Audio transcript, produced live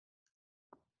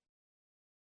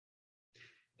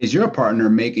Is your partner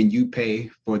making you pay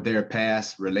for their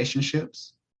past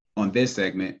relationships? On this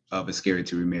segment of It's Scary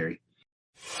to Remarry.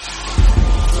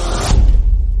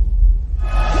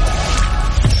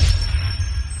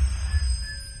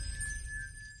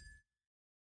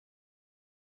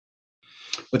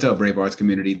 What's up, Brave Arts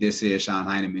community? This is Sean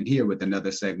Heineman here with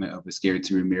another segment of It's Scary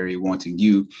to Remarry, wanting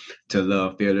you to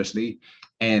love fearlessly.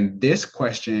 And this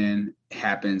question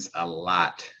happens a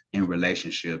lot in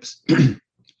relationships,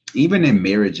 even in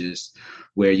marriages,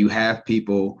 where you have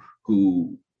people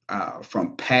who,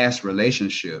 from past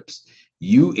relationships,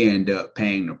 you end up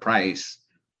paying the price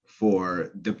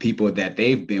for the people that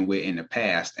they've been with in the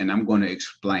past. And I'm going to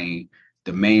explain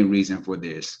the main reason for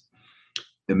this.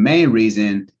 The main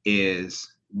reason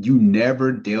is you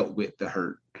never dealt with the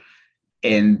hurt.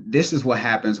 And this is what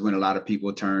happens when a lot of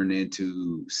people turn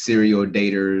into serial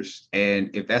daters. And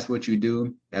if that's what you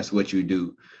do, that's what you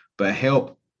do. But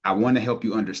I want to help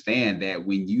you understand that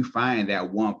when you find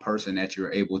that one person that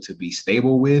you're able to be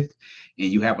stable with and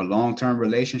you have a long-term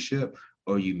relationship,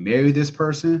 or you marry this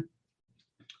person,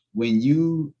 when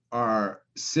you are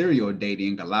serial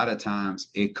dating, a lot of times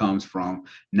it comes from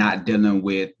not dealing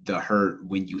with the hurt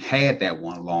when you had that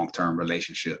one long-term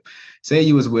relationship. Say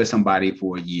you was with somebody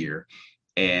for a year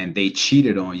and they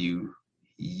cheated on you.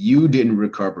 You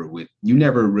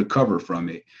never recovered from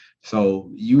it. So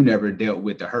you never dealt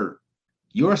with the hurt.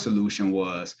 Your solution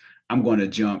was, I'm going to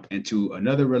jump into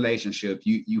another relationship.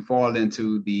 You fall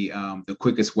into the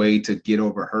quickest way to get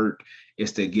over hurt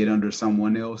is to get under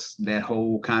someone else. That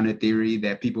whole kind of theory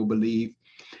that people believe,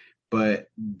 but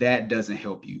that doesn't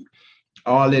help you.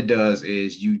 All it does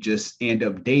is you just end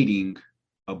up dating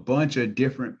a bunch of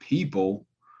different people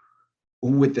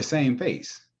with the same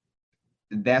face.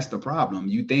 That's the problem.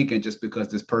 You thinking just because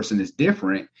this person is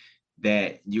different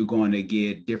that you're going to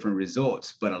get different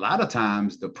results. But a lot of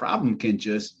times the problem can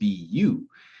just be you,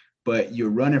 but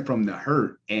you're running from the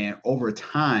hurt. And over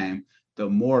time, the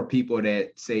more people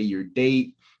that say you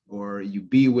date or you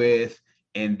be with,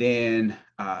 and then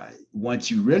once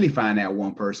you really find that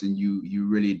one person you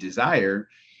really desire,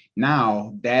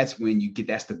 now that's when you get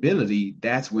that stability.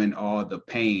 That's when all the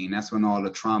pain, that's when all the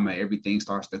trauma, everything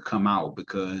starts to come out,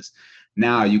 because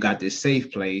now you got this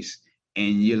safe place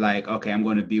and you're like, okay, I'm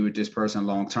going to be with this person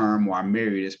long term, or I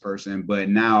marry this person. But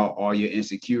now all your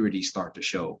insecurities start to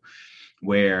show,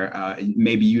 where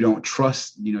maybe you don't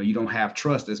trust, you don't have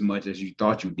trust as much as you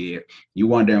thought you did. You're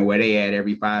wondering where they at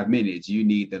every 5 minutes. You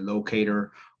need the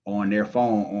locator on their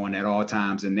phone on at all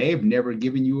times, and they've never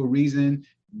given you a reason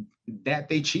that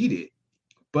they cheated.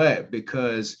 But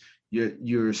because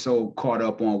you're so caught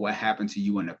up on what happened to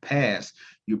you in the past,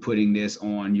 you're putting this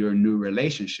on your new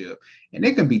relationship, and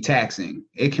it can be taxing.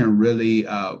 It can really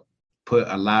put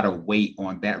a lot of weight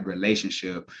on that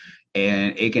relationship,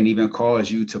 and it can even cause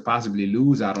you to possibly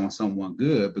lose out on someone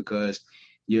good because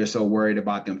you're so worried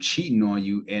about them cheating on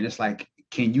you. And it's like,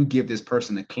 can you give this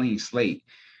person a clean slate?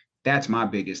 That's my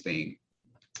biggest thing.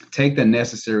 Take the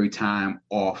necessary time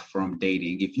off from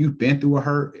dating. If you've been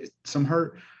through some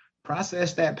hurt,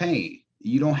 process that pain.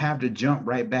 You don't have to jump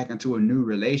right back into a new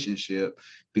relationship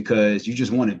because you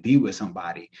just want to be with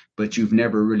somebody, but you've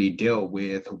never really dealt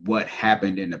with what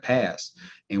happened in the past.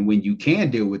 And when you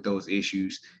can deal with those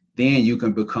issues, then you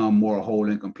can become more whole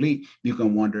and complete. You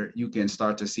can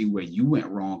start to see where you went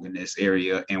wrong in this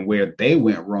area and where they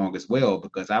went wrong as well.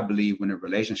 Because I believe when a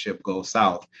relationship goes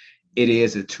south, it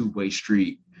is a two-way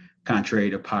street, contrary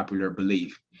to popular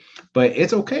belief. But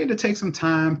it's okay to take some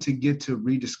time to get to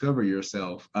rediscover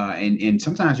yourself. And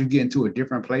sometimes you get into a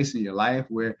different place in your life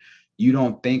where you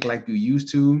don't think like you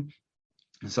used to.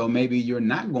 So maybe you're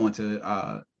not going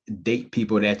to date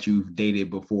people that you've dated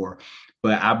before.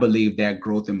 But I believe that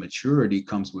growth and maturity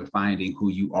comes with finding who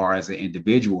you are as an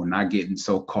individual, not getting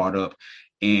so caught up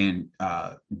in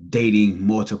dating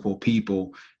multiple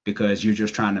people because you're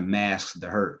just trying to mask the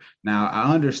hurt. Now,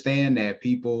 I understand that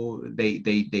people, they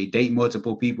date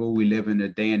multiple people. We live in a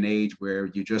day and age where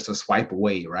you're just a swipe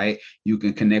away, right? You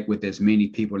can connect with as many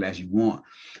people as you want.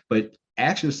 But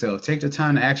ask yourself, take the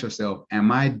time to ask yourself,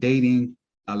 am I dating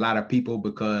a lot of people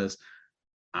because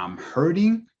I'm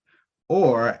hurting?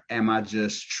 Or am I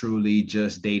just truly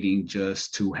just dating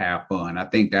just to have fun? I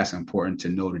think that's important to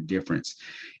know the difference.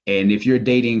 And if you're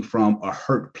dating from a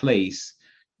hurt place,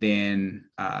 then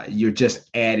you're just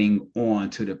adding on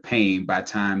to the pain by the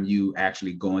time you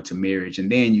actually go into marriage.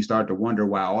 And then you start to wonder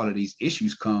why all of these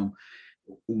issues come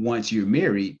once you're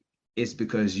married. It's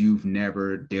because you've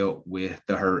never dealt with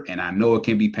the hurt. And I know it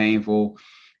can be painful.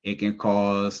 It can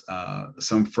cause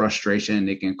some frustration.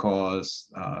 It can cause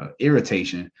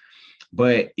irritation.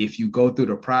 But if you go through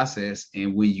the process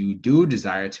and when you do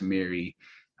desire to marry,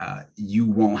 you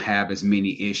won't have as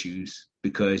many issues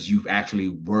because you've actually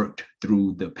worked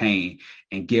through the pain,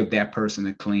 and give that person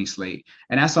a clean slate.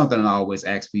 And that's something I always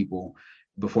ask people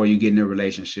before you get in a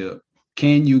relationship.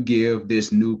 Can you give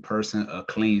this new person a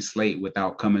clean slate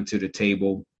without coming to the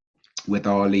table with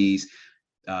all these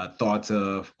thoughts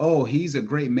of, oh, he's a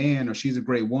great man or she's a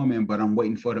great woman, but I'm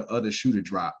waiting for the other shoe to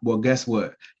drop? Well, guess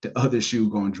what? The other shoe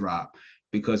gonna drop,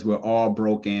 because we're all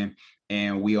broken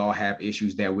and we all have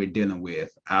issues that we're dealing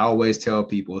with. I always tell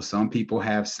people, some people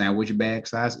have sandwich bag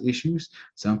size issues,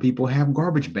 some people have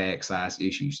garbage bag size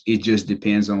issues. It just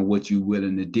depends on what you're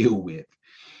willing to deal with.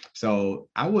 So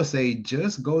I would say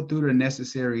just go through the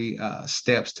necessary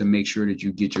steps to make sure that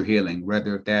you get your healing,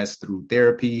 whether if that's through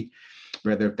therapy,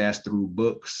 whether if that's through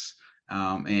books,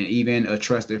 and even a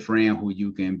trusted friend who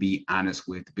you can be honest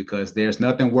with, because there's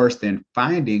nothing worse than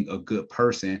finding a good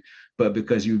person, but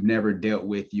because you've never dealt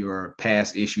with your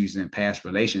past issues and past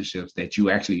relationships, that you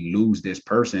actually lose this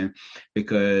person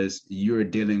because you're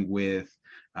dealing with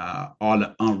all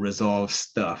the unresolved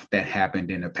stuff that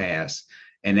happened in the past.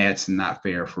 And that's not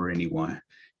fair for anyone.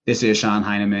 This is Sean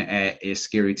Heineman at It's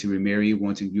Scary to Remarry,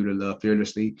 wanting you to love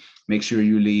fearlessly. Make sure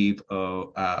you leave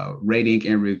a rating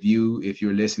and review if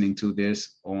you're listening to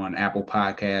this on Apple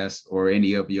Podcasts or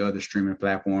any of your other streaming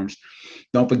platforms.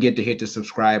 Don't forget to hit the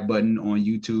subscribe button on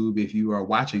YouTube if you are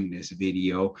watching this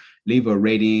video. Leave a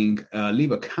rating,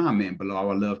 leave a comment below. I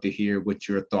would love to hear what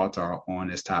your thoughts are on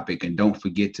this topic. And don't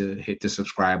forget to hit the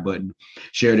subscribe button.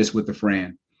 Share this with a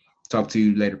friend. Talk to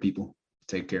you later, people.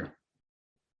 Take care.